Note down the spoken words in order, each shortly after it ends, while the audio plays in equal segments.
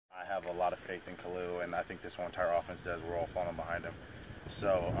have a lot of faith in Khalil, and I think this whole entire offense does. We're all following behind him.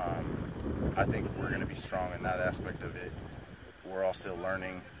 So I think we're going to be strong in that aspect of it. We're all still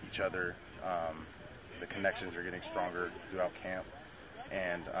learning each other. The connections are getting stronger throughout camp.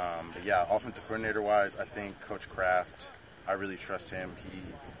 And but yeah, offensive coordinator-wise, I think Coach Kraft, I really trust him.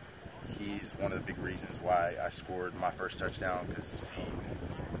 He's one of the big reasons why I scored my first touchdown, because he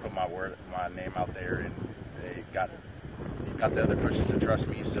put my name out there, and they got the other coaches to trust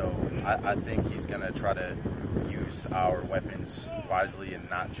me. So I think he's going to try to use our weapons wisely and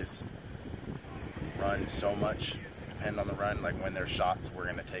not just run so much, depend on the run. Like when there's shots, we're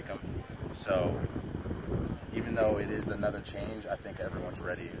going to take them. So even though it is another change, I think everyone's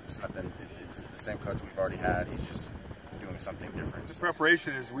ready. It's nothing. It's the same coach we've already had. He's just doing something different. The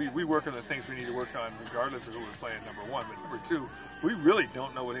preparation is we work on the things we need to work on regardless of who we're playing, number one. But number two, we really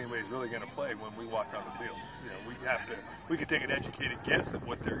don't know what anybody's really going to play when we walk on the field. You know, we can take an educated guess at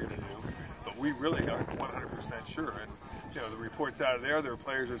what they're going to do, but we really aren't 100% sure. And you know, the reports out of there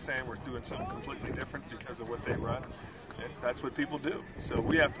players are saying we're doing something completely different because of what they run. And that's what people do. So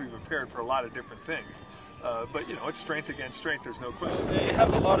we have to be prepared for a lot of different things. But, you know, it's strength against strength, there's no question. They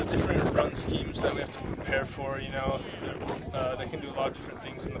have a lot of different run schemes that we have to prepare for, you know. They can do a lot of different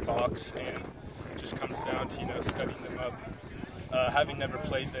things in the box, and it just comes down to, you know, studying them up. Having never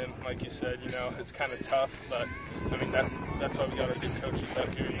played them, like you said, you know, it's kind of tough, but, I mean, that's why we got our good coaches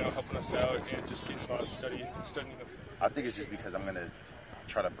out here, you know, helping us out and just getting a lot of studying the. I think it's just because I'm going to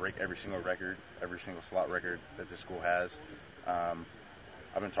try to break every single record, every single slot record that this school has.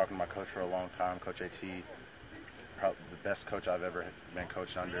 I've been talking to my coach for a long time, Coach AT, probably the best coach I've ever been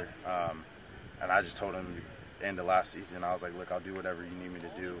coached under. And I just told him end of last season, I was like, look, I'll do whatever you need me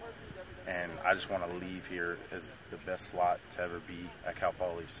to do. And I just want to leave here as the best slot to ever be at Cal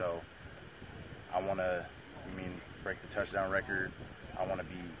Poly. So I want to, break the touchdown record. I want to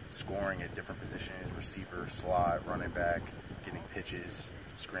be scoring at different positions, receiver, slot, running back, getting pitches,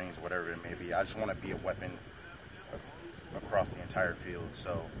 screens, whatever it may be. I just want to be a weapon across the entire field.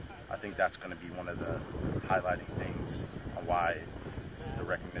 So I think that's going to be one of the highlighting things on why the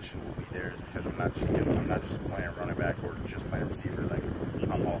recognition will be there, is because I'm not just playing running back or just playing receiver. Like,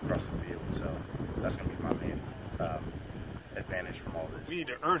 I'm all across the field. So that's going to be my main advantage from all this. We need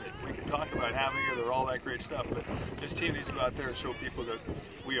to earn it. We can talk about having it or all that great stuff, but this team needs to go out there and show people that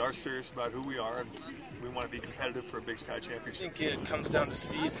we are serious about who we are, and we want to be competitive for a Big Sky championship. I think it comes down to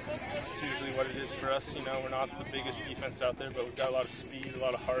speed. That's usually what it is for us. You know, we're not the biggest defense out there, but we've got a lot of speed, a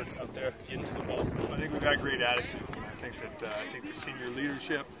lot of heart out there getting to the ball. I think we've got great attitude. I think the senior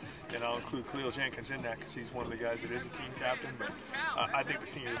leadership, and I'll include Khalil Jenkins in that because he's one of the guys that is a team captain, but I think the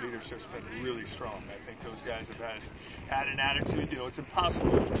senior leadership's been really strong. I think those guys have had an attitude. You know, it's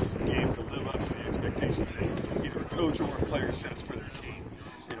impossible in this game to live up to the expectations that either a coach or a player sets for their team.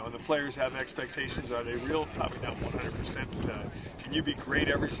 You know, and the players have expectations. Are they real? Probably not 100%. Can you be great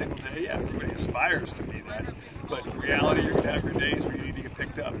every single day? Yeah, everybody aspires to be that. But in reality, you're going to have your days where you need to get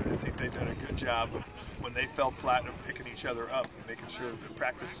picked up. And I think they've done a good job of, when they fell flat, of picking each other up and making sure that the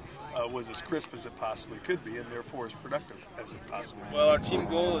practice was as crisp as it possibly could be, and therefore as productive as it possibly could. Well, our team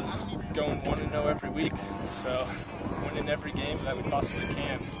goal is going 1-0 every week, so winning every game that we possibly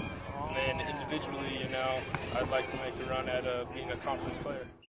can. And then individually, you know, I'd like to make a run at being a conference player.